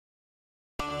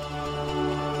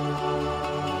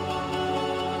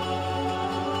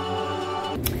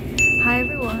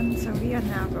So we are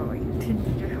now going to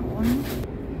Niederhorn.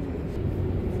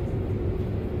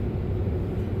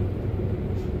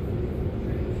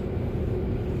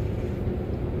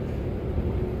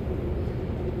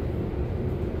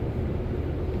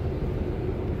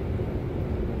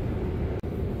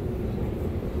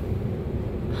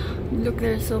 Look,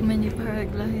 there's so many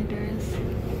paragliders.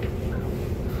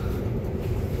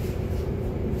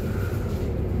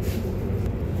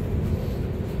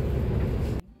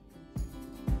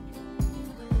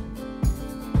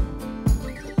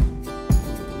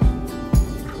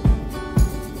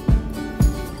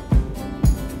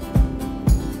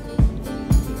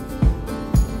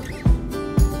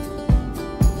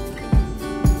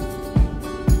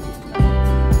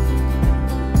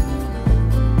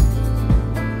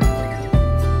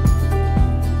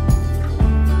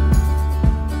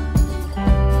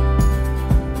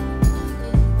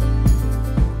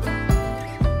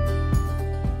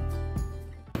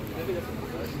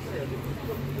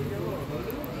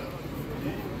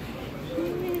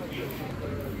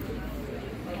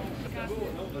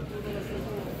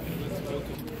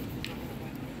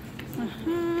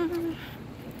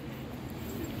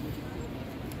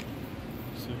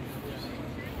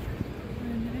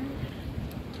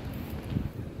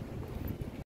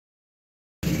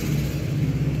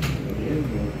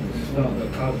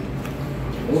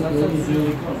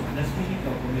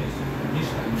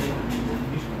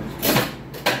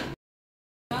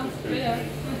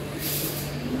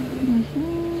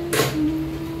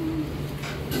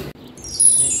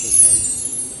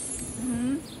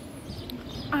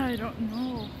 I don't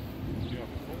know.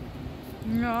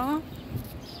 No.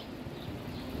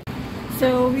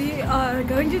 So we are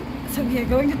going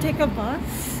to take a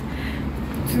bus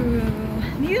to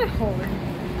Niederhorn.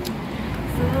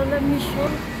 So let me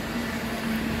show.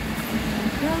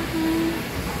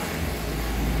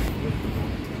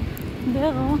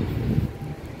 There.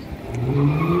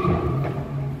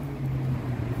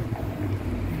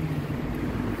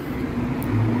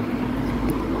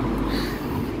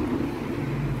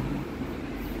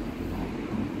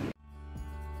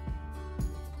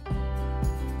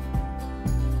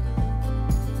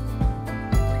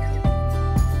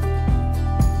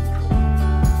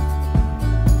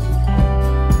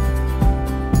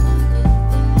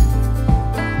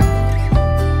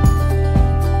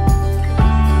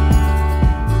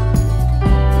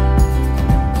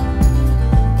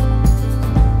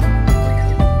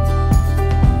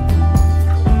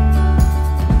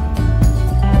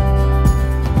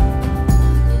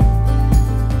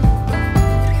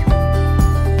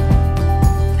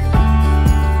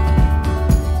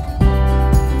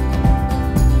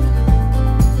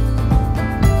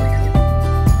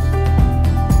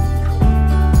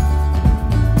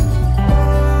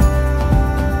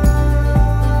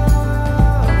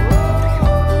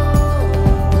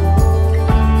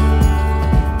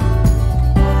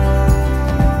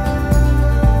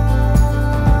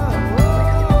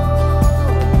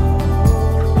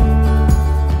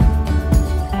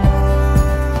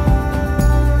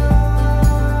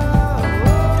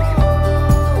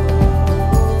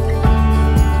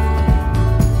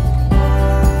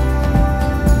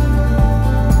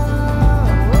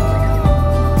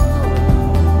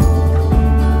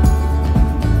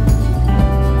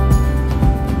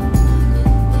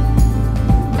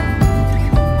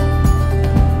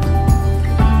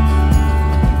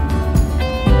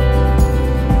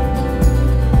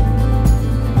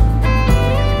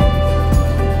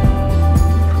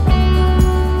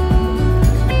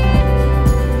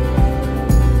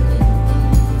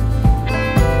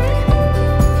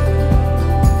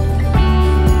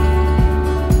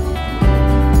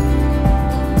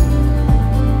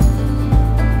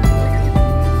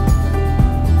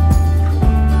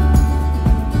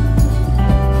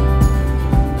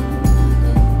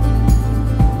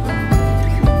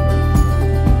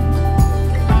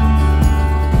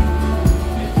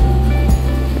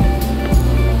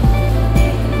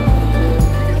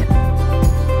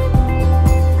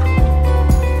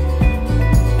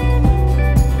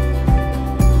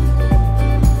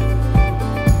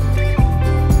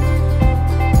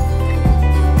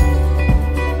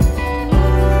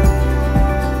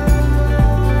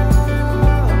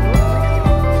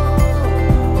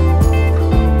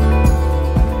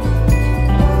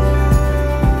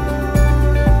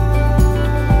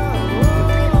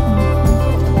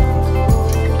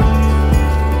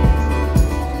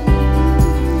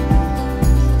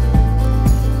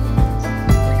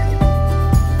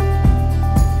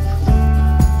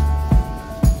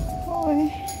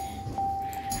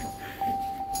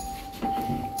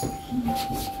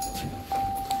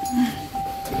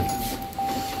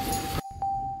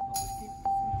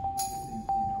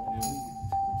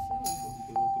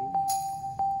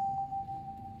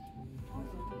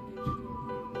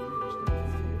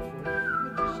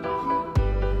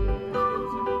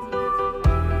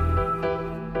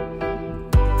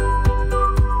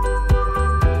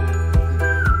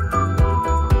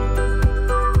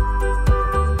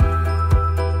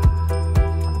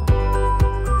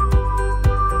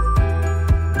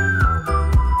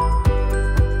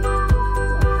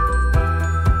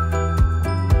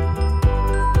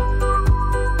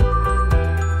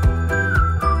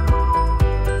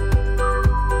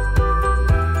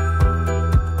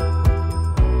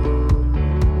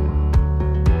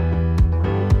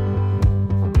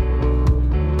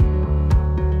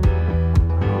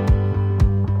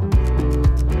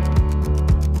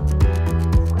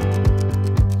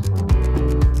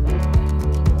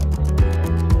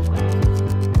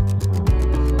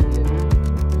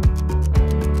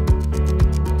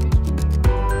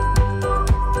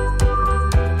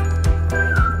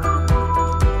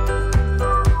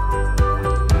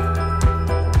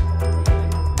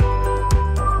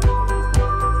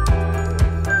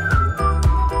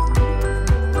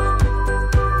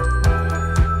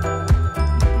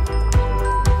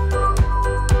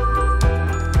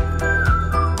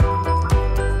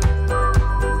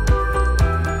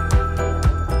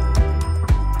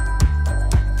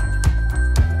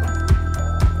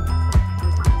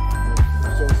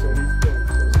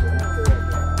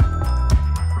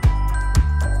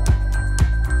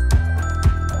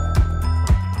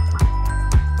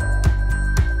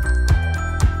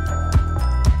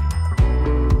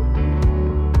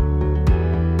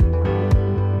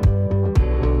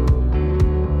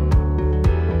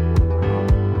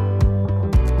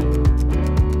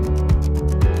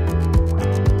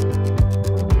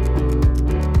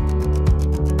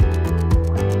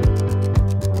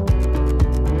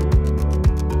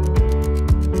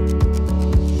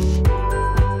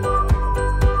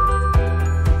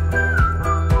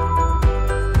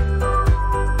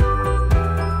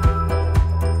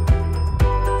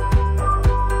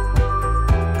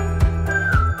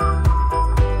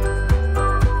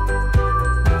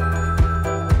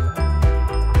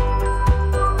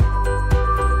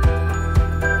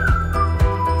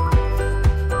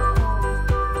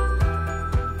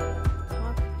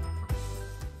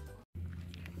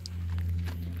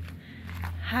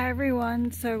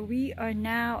 everyone, so we are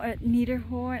now at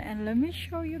Niederhorn and let me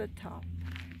show you the top.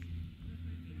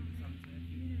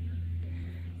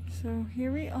 So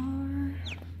here we are.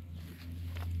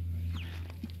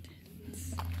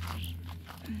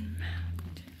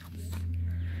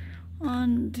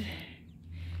 And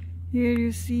here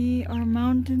you see our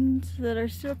mountains that are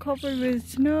still covered with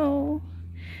snow,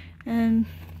 and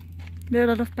there are a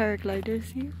lot of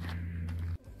paragliders here.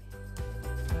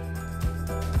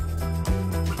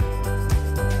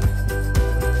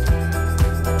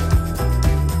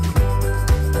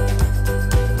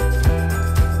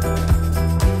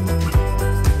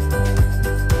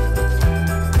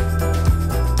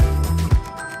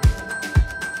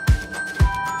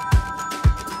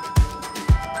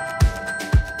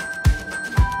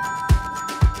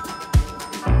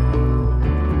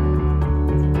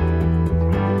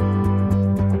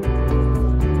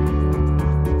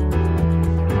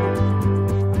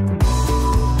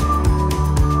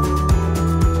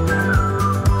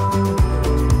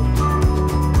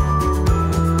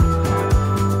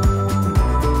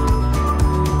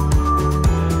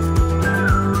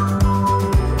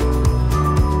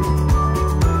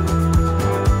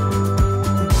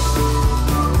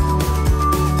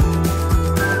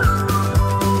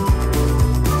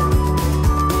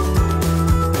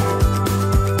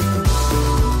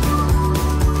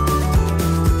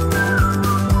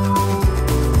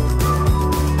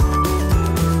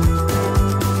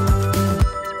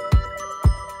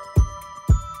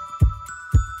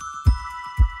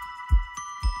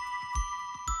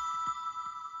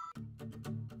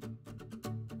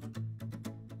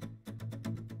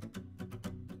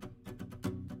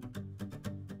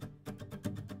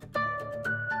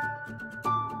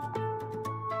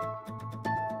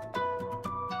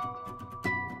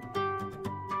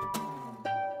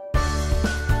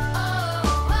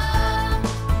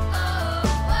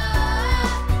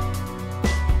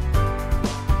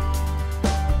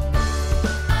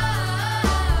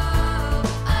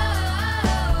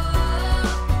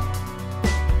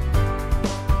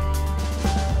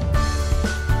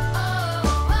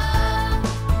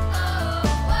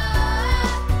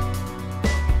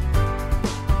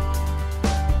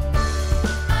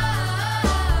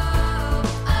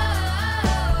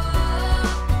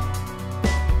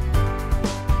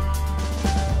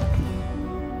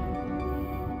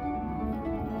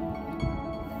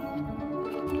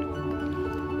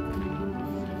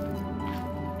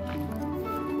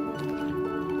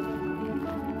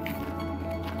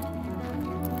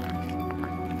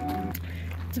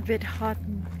 It's a bit hot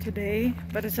today,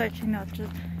 but it's actually not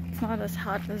it's not as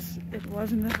hot as it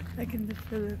was in the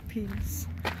Philippines.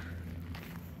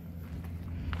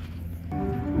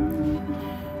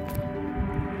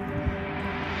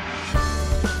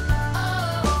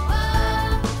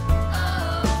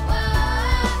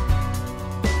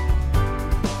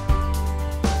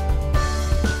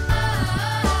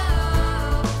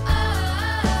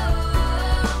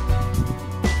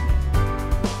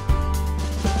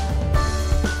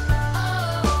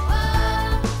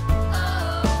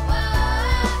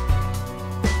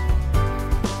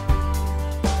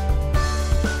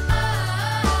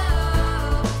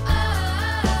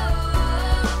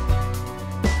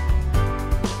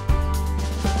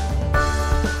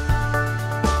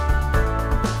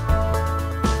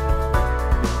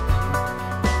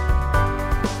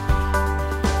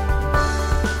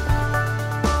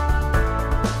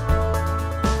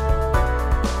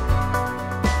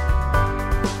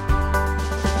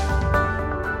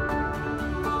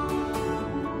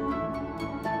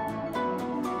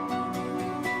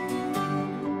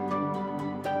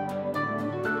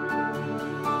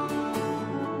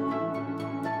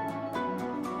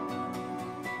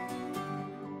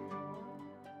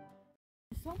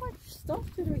 So much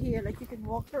stuff to do here, like you can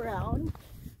walk around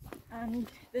and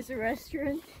there's a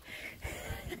restaurant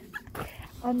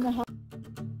on the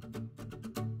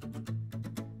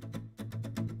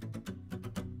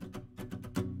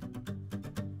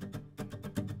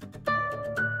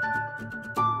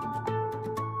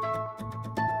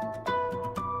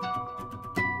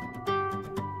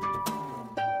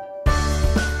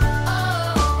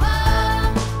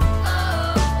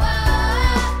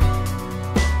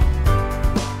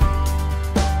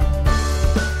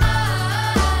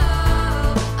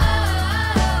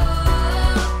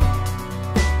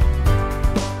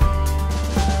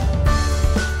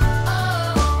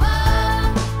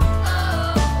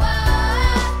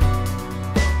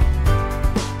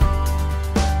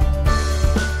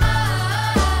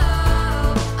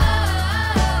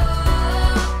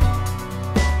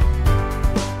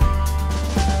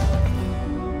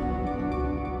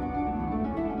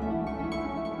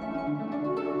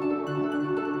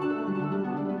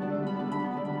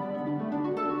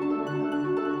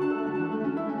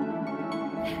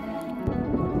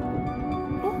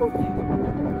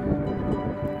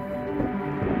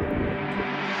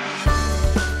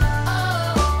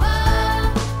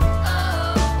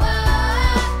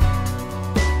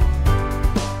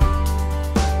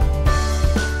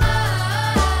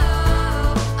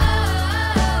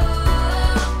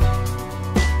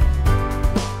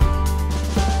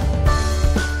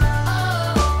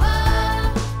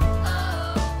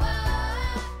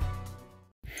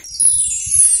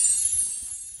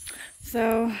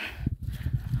So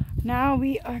now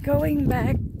we are going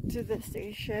back to the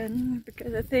station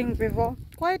because I think we've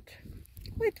walked quite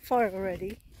far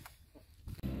already.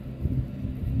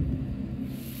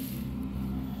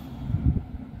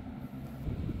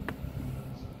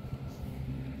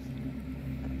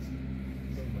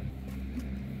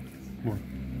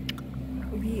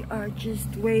 We are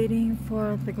just waiting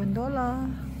for the gondola.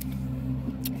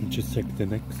 Just check the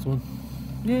next one.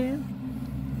 Yeah.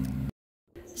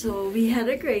 So we had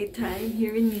a great time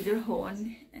here in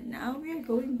Niederhorn, and now we are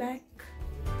going back